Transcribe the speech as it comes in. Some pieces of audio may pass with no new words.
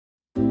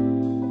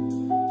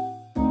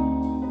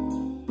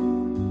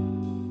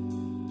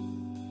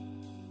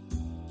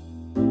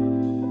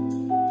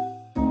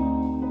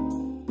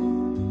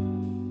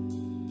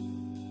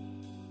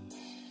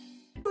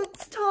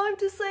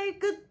to say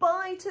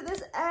goodbye to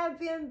this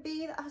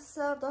Airbnb that has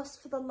served us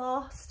for the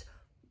last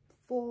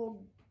 5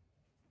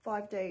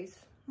 days.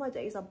 My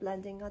days are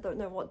blending. I don't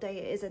know what day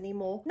it is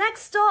anymore.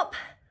 Next stop,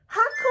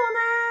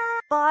 Hakone!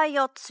 By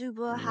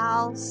Yotsuba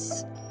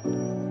House.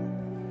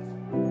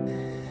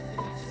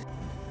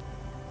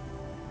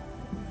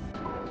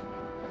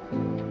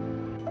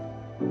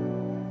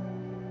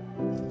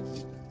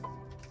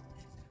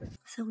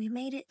 So we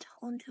made it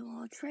onto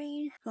our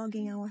train,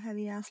 lugging our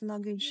heavy ass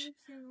luggage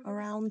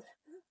around.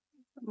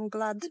 I'm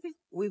glad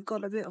we've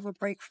got a bit of a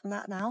break from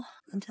that now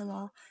until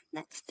our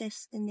next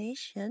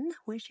destination,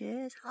 which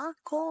is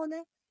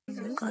Hakone.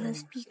 We've got to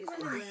speak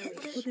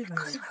quietly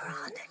because we're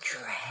on the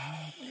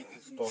train.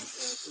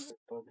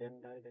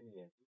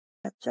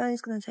 The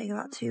journey's going to take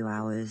about 2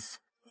 hours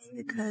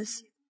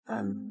because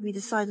we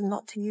decided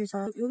not to use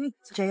our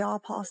JR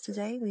pass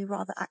today. We'd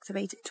rather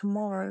activate it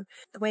tomorrow.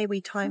 The way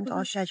we timed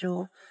our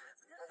schedule,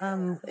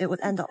 it would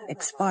end up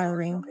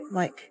expiring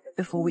like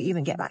before we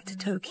even get back to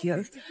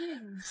Tokyo.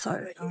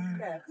 So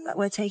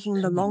we're taking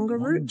the longer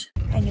route.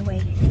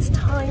 Anyway, it's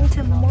time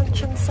to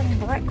munch on some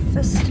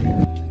breakfast.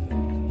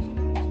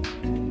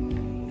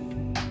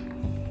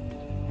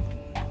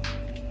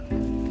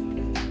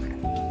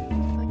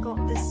 I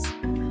got this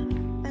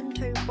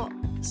bento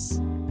box,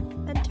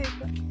 bento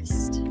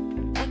breakfast,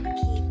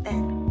 enki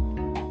ben.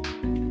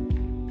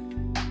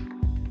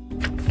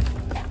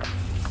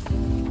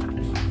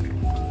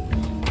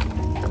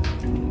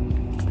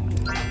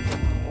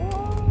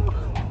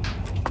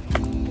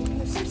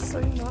 So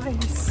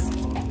nice.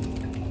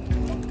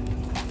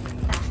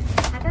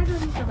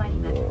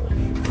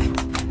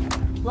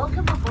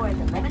 Welcome aboard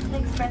the Limited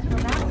Express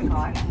romance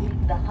car,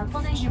 the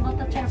Hakone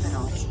Yamato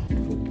Terminal.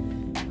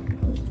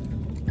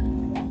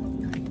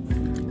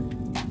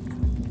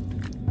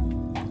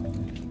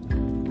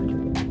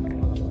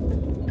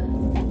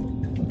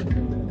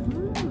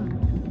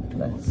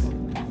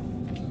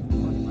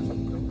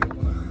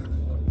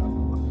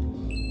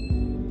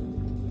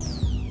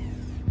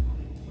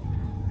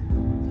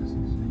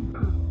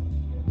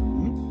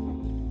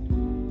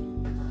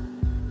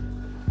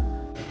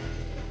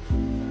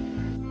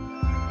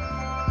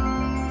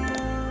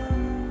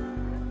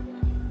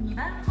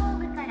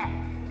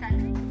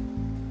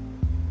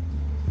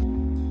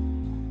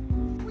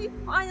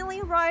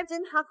 Finally arrived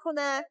in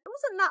Hakone. It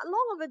wasn't that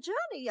long of a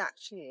journey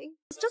actually.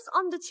 It's just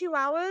under 2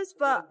 hours,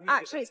 but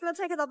actually it's going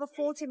to take another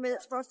 40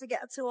 minutes for us to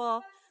get to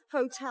our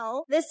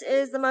hotel. This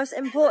is the most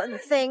important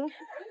thing,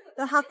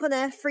 the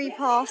Hakone free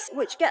pass,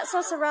 which gets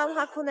us around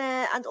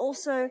Hakone and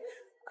also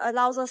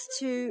allows us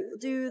to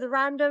do the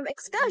random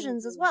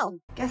excursions as well.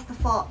 Guess the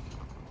fart.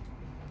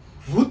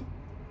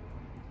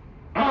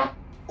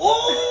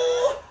 Oh!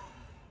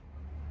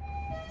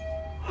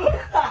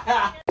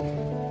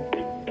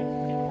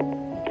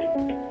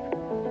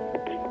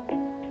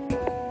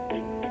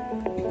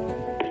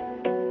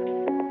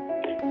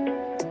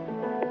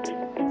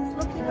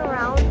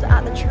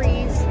 At the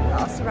trees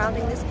that are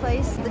surrounding this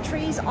place. The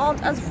trees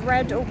aren't as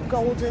red or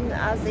golden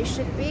as they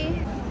should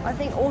be. I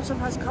think autumn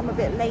has come a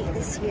bit late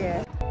this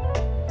year.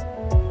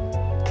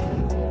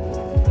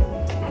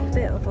 A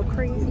bit of a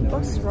crazy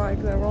bus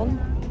ride we're on.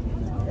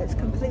 It's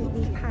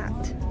completely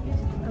packed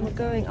and we're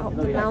going up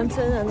the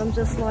mountain and I'm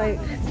just like,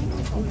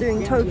 I'm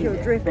doing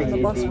Tokyo drift on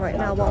the bus right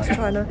now whilst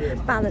trying to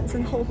balance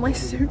and hold my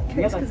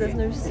suitcase because there's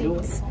no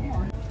seats.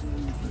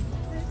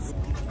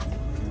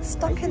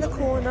 Stuck in the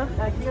corner,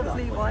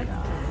 Levi.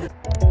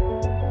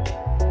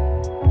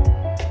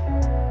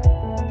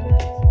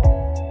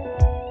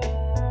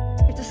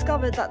 We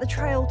discovered that the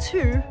trail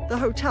to the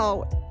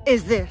hotel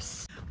is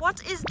this.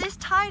 What is this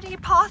tiny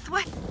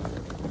pathway?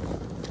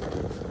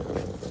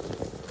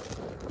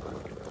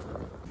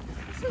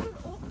 This is an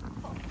awful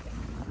pathway.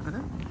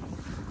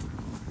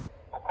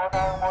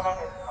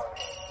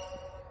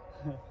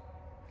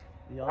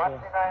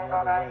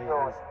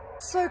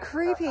 So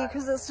creepy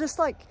because it's just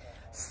like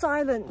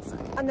silence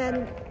and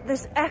then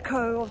this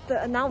echo of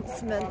the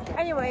announcement.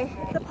 Anyway,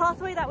 the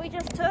pathway that we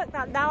just took,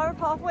 that narrow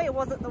pathway, it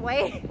wasn't the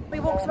way.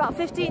 We walked about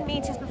 15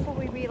 meters before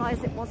we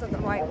realized it wasn't the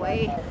right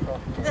way.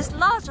 This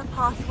larger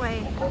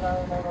pathway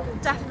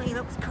definitely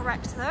looks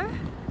correct though.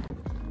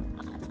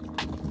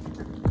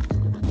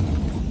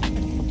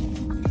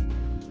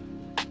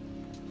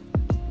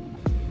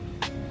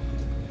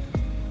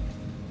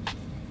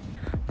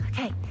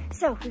 Okay,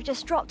 so we've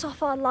just dropped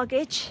off our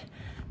luggage.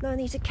 No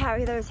need to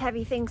carry those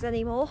heavy things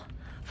anymore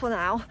for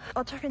now.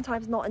 Our check-in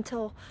time's not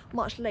until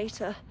much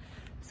later,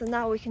 so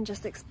now we can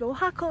just explore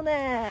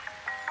Hakone.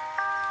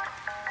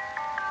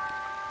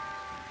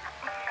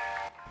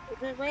 We've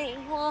been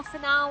waiting half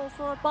an hour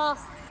for a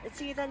bus.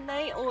 It's either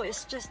late or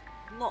it's just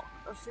not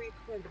a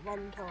frequent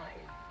run time.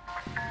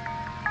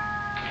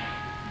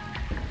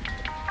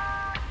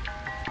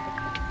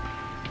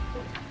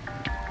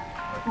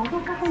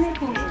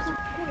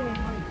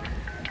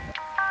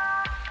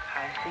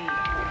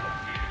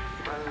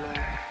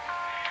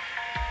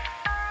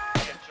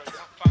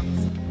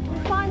 We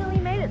finally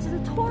made it to the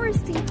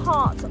touristy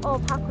part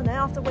of Hakone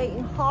after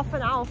waiting half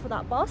an hour for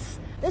that bus.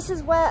 This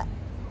is where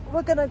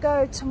we're gonna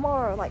go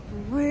tomorrow, like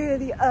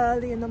really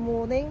early in the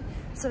morning,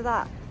 so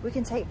that we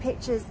can take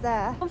pictures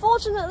there.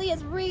 Unfortunately,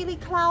 it's really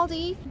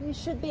cloudy. We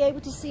should be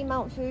able to see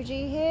Mount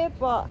Fuji here,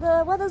 but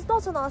the weather's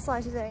not on our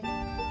side today.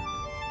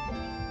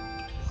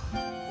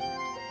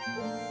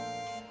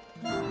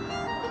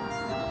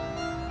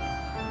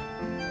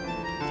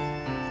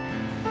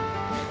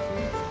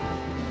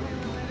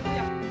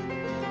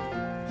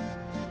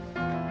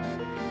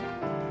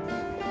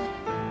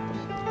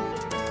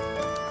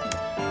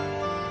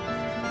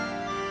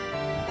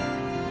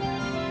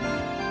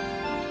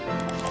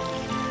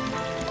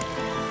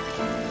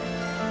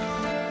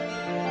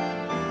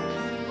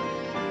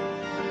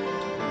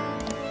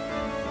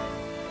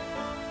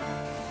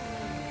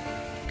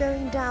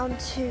 Going down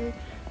to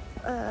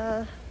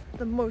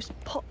the most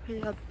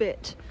popular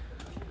bit,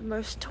 the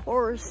most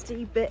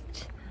touristy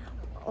bit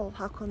of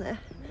Hakone,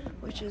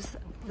 which is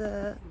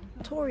the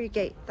torii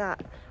gate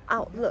that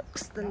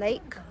outlooks the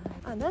lake.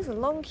 And there's a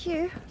long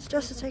queue. It's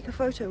just to take a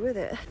photo with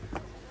it.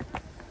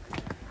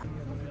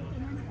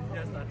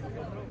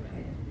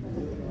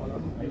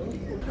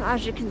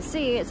 As you can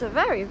see, it's a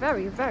very,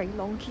 very, very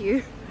long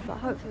queue. But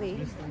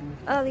hopefully,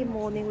 early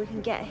morning we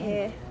can get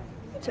here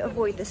to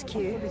avoid this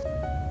queue.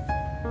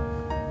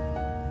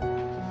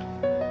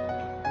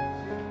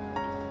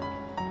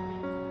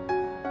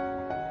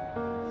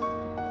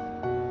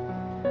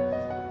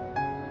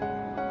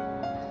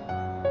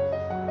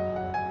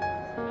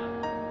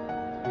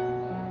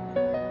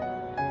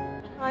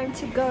 Time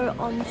to go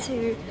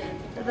onto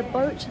the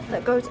boat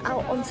that goes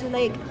out onto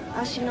Lake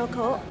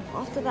Ashinoko.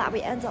 After that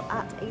we end up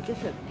at a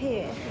different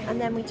pier, and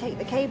then we take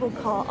the cable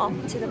car up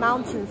to the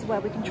mountains where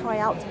we can try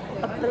out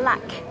a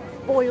black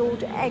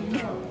boiled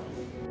egg.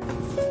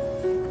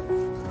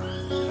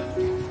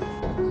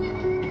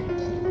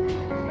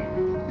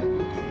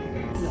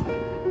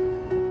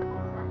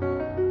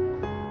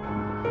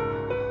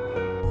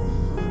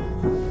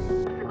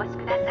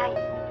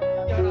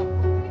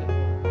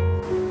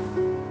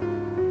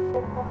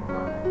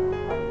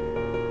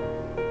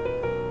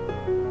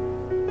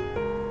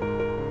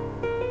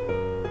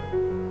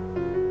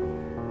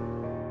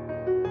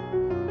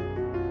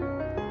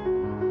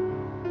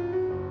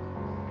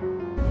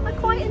 I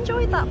quite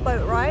enjoyed that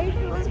boat ride.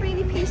 It was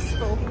really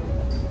peaceful.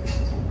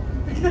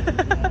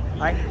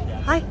 Hi.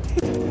 Hi.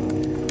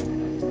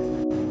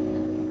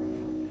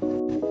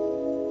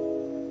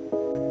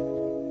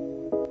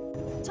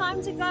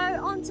 Time to go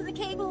onto the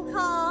cable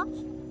car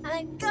and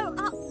then go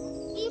up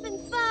even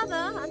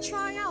further and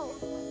try out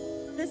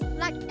this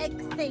black egg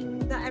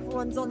thing that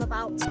everyone's on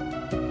about.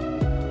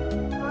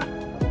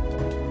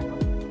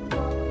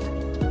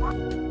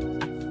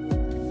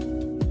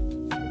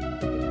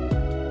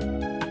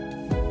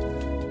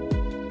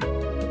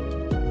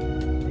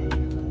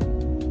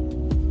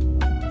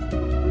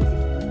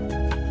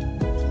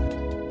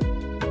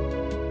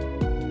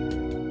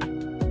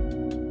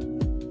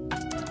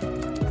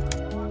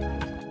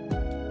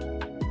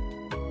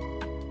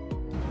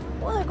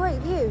 What a great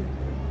view.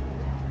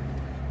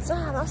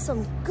 Damn, that's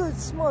some good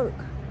smoke.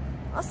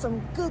 That's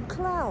some good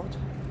cloud.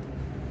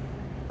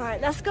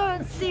 Alright, let's go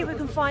and see if we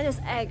can find this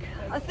egg.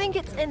 I think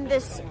it's in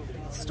this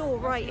store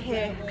right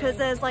here, because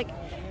there's like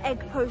egg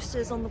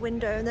posters on the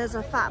window and there's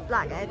a fat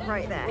black egg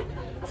right there.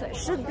 So it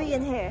should be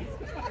in here.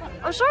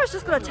 I'm sure it's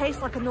just gonna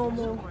taste like a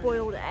normal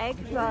boiled egg,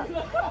 but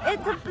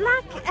it's a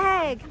black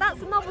egg. That's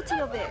the novelty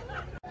of it.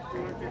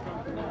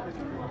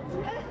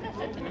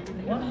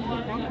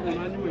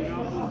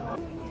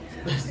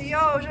 So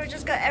yo, should we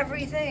just get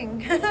everything?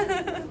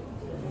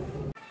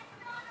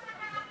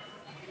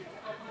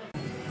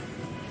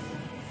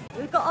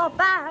 We've got our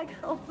bag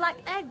of black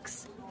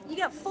eggs. You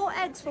get 4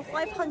 eggs for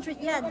 500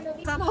 yen.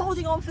 So I'm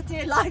holding on for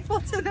dear life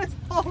onto this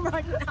bowl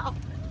right now.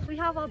 We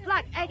have our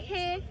black egg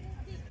here. Do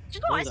you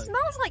know what? It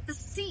smells like the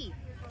sea.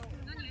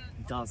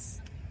 It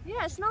does.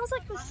 Yeah, it smells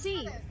like the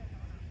sea.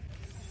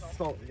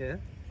 Salt here.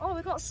 Oh,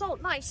 we got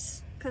salt,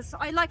 nice. Because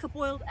I like a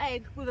boiled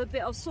egg with a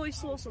bit of soy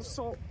sauce or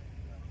salt.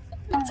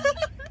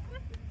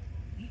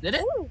 Did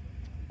it? Ooh.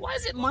 Why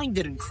is it mine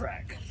didn't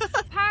crack?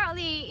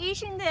 Apparently,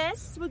 eating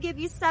this will give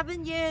you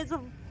 7 years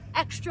of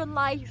extra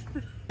life.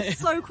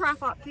 So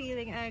crap at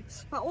peeling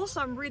eggs. But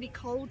also, I'm really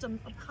cold. I'm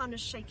kind of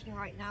shaking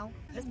right now.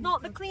 It's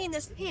not the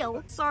cleanest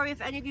peel. Sorry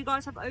if any of you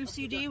guys have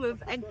OCD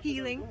with egg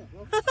peeling.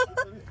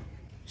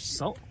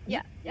 Salt?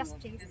 Yeah, yes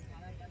please.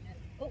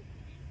 Oh.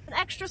 An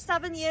extra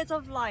 7 years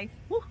of life.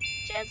 Woo.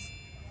 Cheers.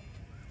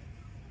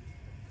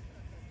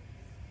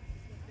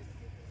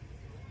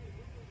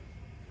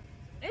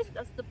 It's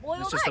just the boiled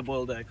egg. It's just a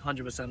boiled egg,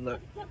 100%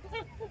 look.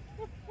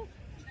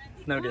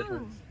 No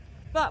difference.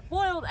 But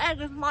boiled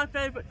egg is my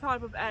favourite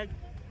type of egg.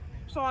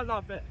 So I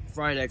love it.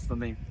 Fried egg for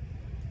me.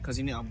 Because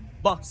you need to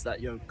bust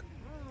that yolk.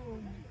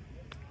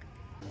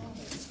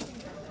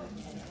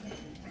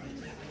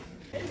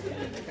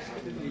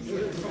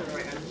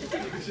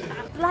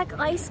 Black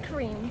ice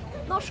cream.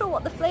 Not sure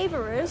what the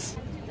flavour is.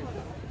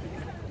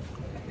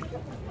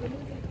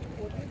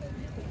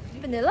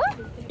 Vanilla?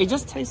 It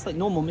just tastes like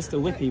normal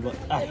Mr. Whippy, but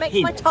it makes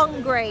my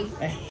tongue grey.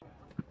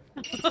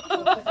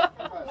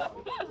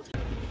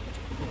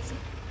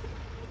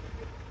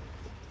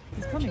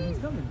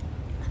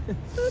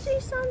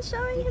 Fuji-san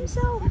showing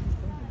himself.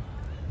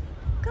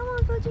 Come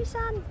on,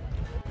 Fuji-san.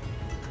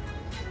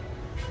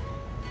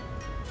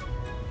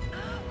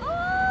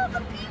 Oh, the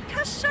peak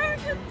has shown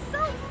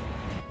himself.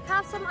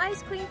 Have some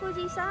ice cream,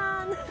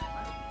 Fuji-san.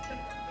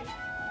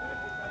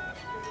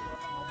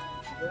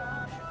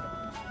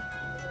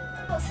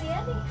 Don't see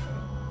any.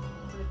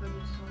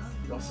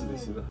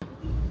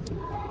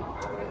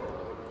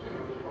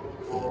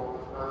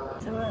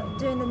 So we're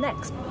doing the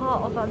next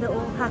part of our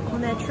little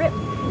Hakone trip,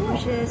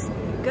 which is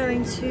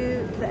going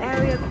to the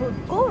area called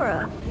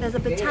Gora. There's a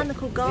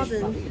botanical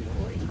garden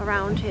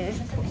around here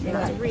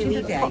that's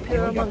really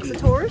popular amongst the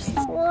tourists.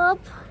 Well,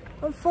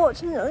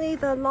 unfortunately,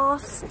 the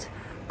last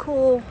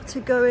call to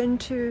go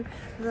into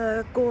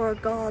the Gora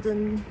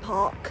Garden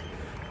Park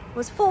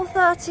was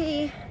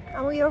 4:30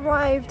 and we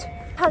arrived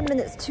 10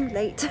 minutes too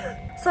late.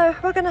 So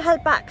we're gonna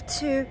head back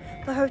to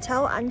the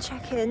hotel and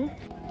check in.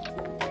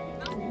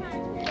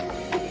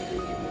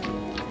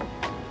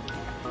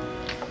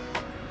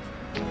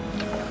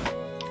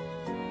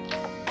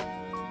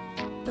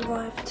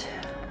 Arrived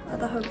at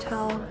the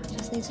hotel,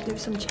 just need to do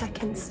some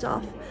check-in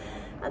stuff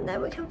and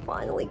then we can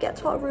finally get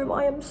to our room.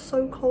 I am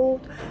so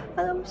cold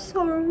and I'm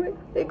so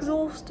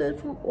exhausted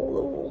from all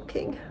the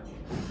walking.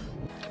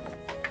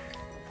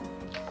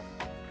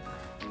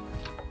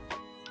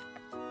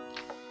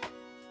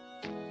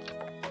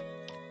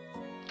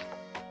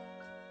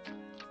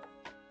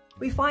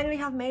 We finally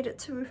have made it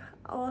to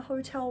our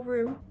hotel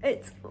room.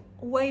 It's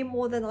way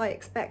more than I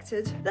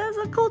expected. There's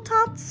a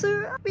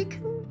kotatsu. We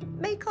can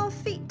make our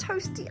feet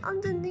toasty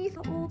underneath.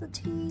 All the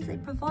teas they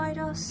provide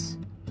us.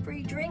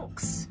 Free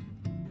drinks.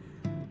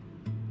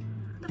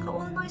 Look at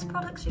all the nice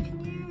products you can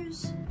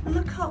use.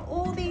 Look at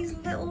all these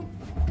little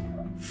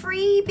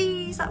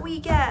freebies that we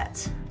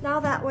get.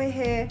 Now that we're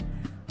here,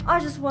 I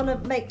just want to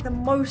make the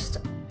most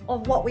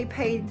of what we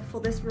paid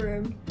for this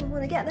room. I'm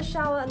gonna get in the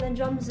shower and then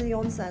jump into the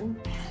onsen.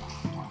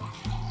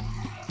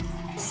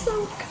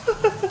 So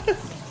good.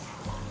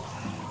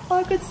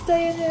 I could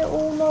stay in here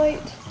all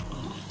night.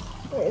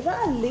 Wait, is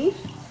that a leaf?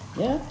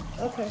 Yeah.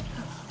 Okay.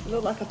 You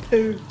look like a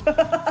poo.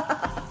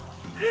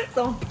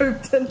 Someone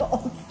pooped in the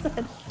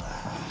onsen.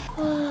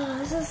 Oh,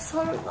 this is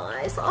so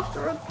nice.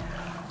 After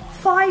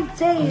 5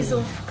 days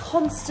of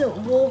constant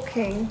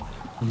walking,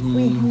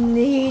 we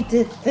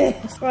needed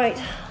this. Right,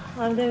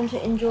 I'm going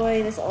to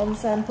enjoy this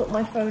onsen, put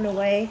my phone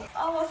away.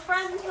 Our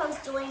friend has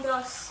joined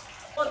us.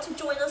 Want to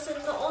join us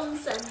in the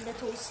onsen,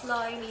 little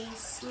slimy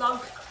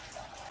slug?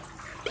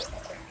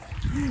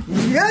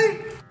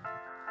 Yay!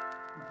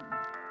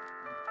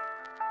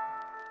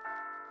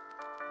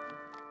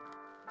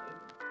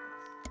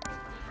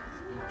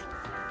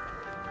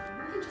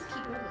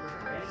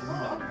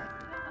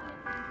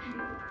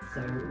 So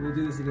we'll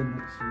do this again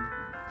next week.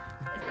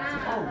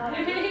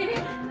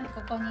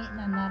 ここに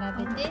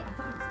並べて。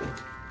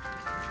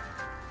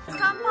乾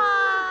杯!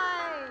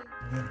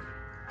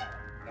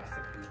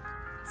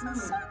 This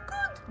is so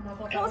good!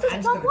 What's this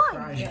plum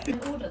wine? Yeah. The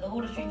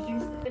order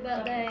changes. Happy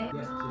birthday.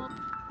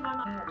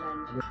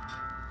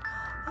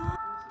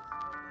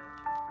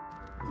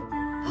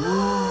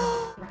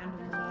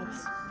 Random words.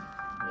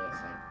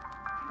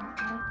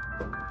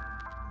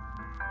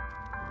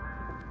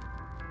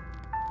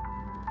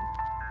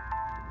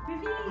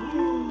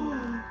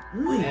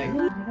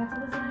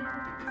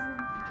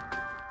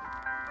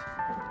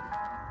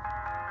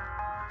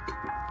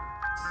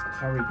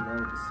 Curry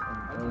gloves on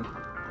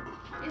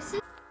Yes.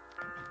 It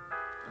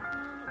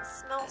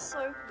smells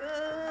so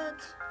good.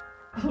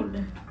 Oh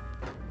no.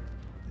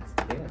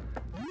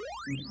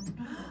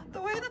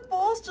 The way the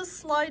balls just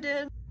slide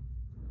in.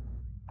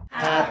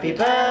 Happy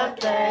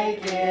birthday,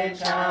 dear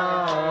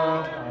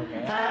child.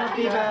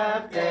 Happy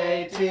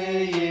birthday to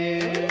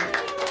you.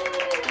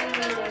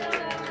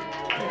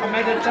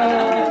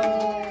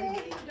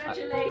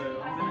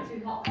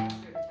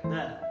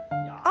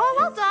 Oh,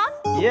 well done.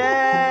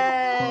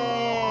 Yay!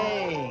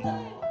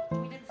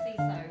 We didn't see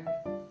so.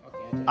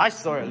 I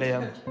saw it,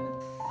 Liam.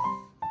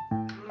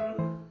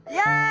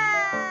 Yay!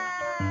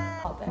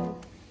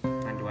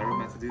 And do I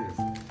remember to do this?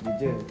 You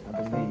do, I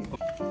believe.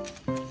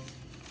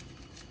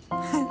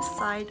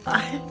 Side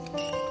eye.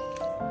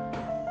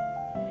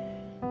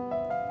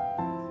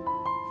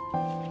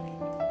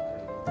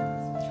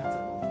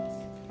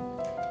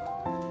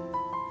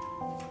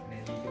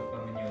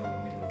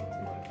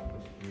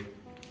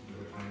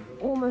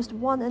 Almost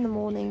 1 in the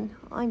morning.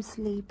 I'm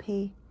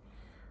sleepy.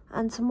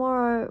 And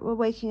tomorrow we're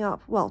waking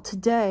up, well,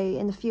 today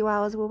in a few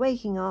hours we're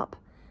waking up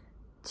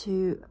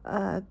to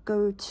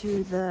go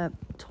to the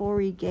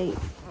Torii Gate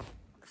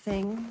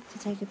thing to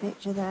take a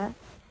picture there,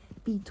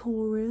 be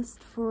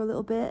tourist for a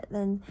little bit,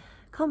 then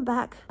come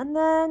back and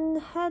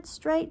then head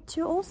straight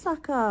to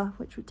Osaka,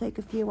 which would take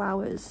a few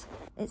hours.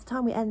 It's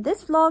time we end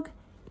this vlog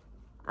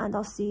and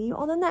I'll see you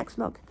on the next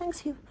vlog.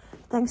 Thank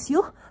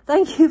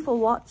you for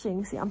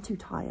watching. See, I'm too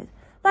tired.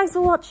 Thanks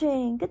for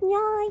watching. Good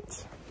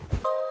night.